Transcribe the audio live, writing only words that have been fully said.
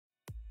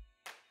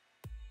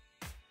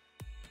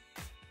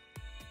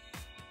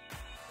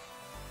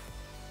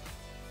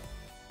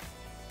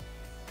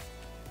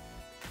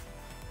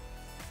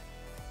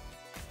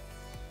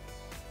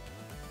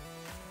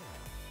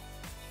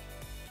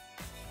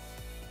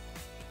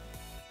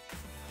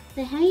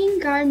The Hanging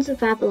Gardens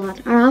of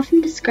Babylon are often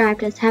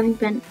described as having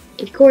been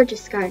a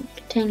gorgeous garden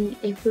containing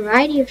a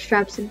variety of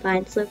shrubs and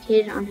vines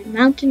located on a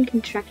mountain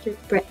constructed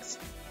of bricks.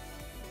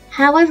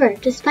 However,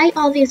 despite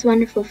all these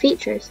wonderful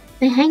features,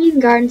 the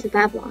Hanging Gardens of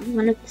Babylon,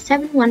 one of the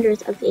 7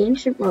 wonders of the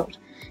ancient world,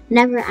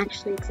 never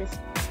actually existed.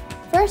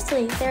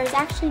 Firstly, there is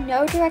actually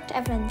no direct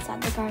evidence that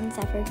the gardens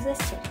ever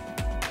existed.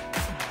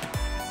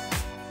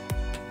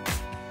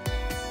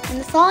 In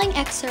the following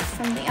excerpt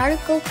from the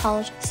article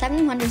called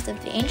 7 Wonders of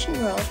the Ancient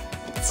World,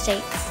 it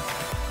states,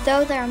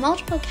 though there are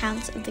multiple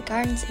accounts of the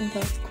gardens in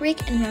both Greek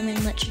and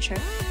Roman literature,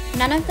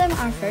 none of them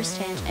are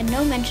first-hand, and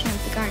no mention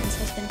of the gardens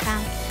has been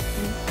found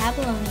in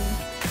Babylonian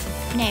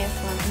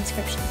cuneiform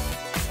inscriptions.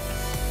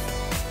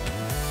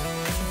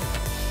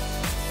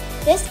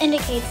 This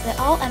indicates that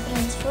all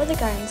evidence for the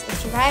gardens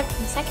is derived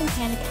from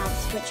second-hand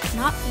accounts which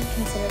cannot be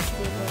considered to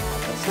be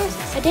reliable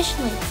sources.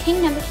 Additionally,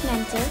 King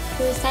Nebuchadnezzar,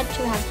 who is said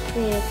to have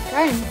created the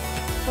garden,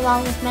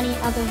 along with many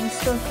other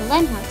historical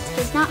landmarks,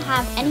 does not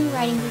have any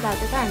writings about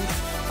the gardens,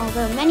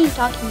 although many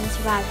documents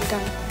survive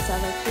regarding his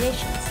other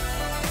creations.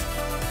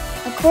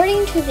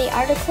 According to the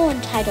article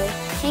entitled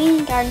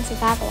Hanging Gardens of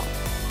Babylon,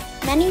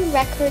 many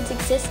records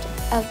exist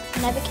of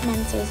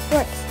Nebuchadnezzar's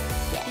works,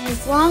 yet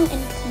his long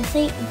and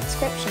complete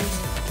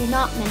inscriptions do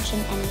not mention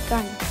any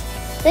garden.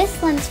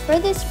 This lends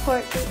further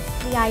support to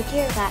the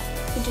idea that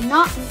he did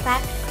not in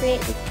fact create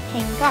the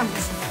Hanging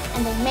Gardens,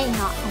 and they may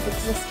not have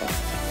existed.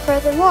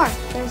 Furthermore,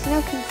 there is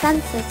no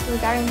consensus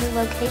regarding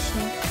the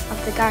location of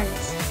the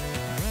gardens.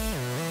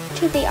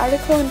 To the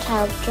article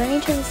entitled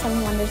Journey to the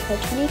 7 Wonders by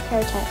Tony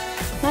Paratet,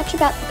 much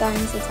about the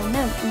gardens is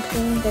unknown,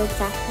 including their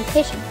exact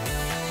location.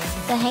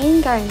 The Hanging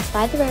Gardens,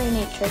 by their very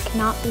nature,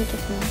 cannot be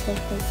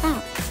definitively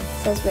found,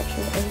 says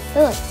Richard A.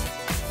 Phillips.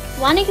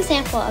 One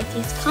example of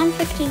these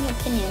conflicting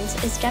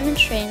opinions is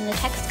demonstrated in the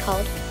text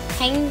called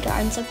Hanging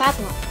Gardens of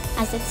Babylon,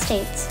 as it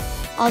states,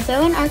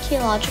 although an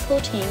archaeological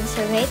team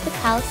surveyed the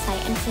palace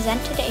site and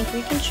presented a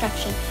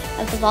reconstruction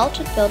of the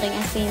vaulted building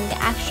as being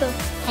the actual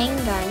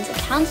Hanging Gardens,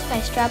 accounts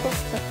by Strabo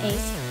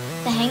place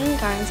the Hanging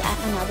Gardens at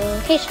another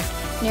location,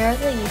 near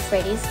the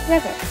Euphrates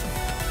River.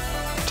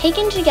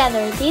 Taken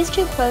together, these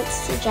two quotes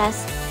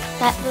suggest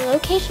that the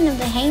location of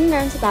the Hanging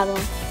Gardens of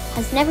Babylon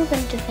has never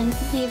been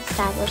definitively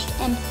established,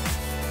 and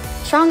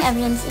strong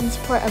evidence in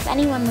support of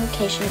any one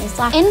location is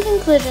lacking. In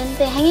conclusion,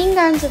 the Hanging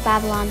Gardens of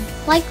Babylon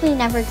likely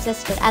never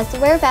existed, as the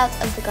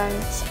whereabouts of the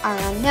gardens are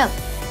unknown.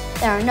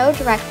 There are no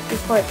direct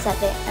reports that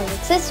they ever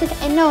existed,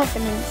 and no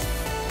evidence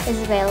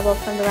is available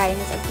from the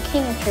writings of the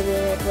king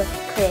attributed with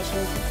the creation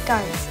of the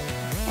gardens.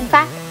 In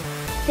fact,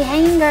 the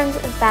Hanging Gardens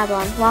of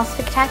Babylon, while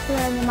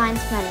spectacular in the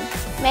minds of many,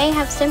 may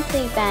have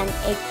simply been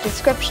a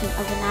description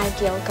of an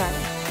ideal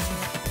garden.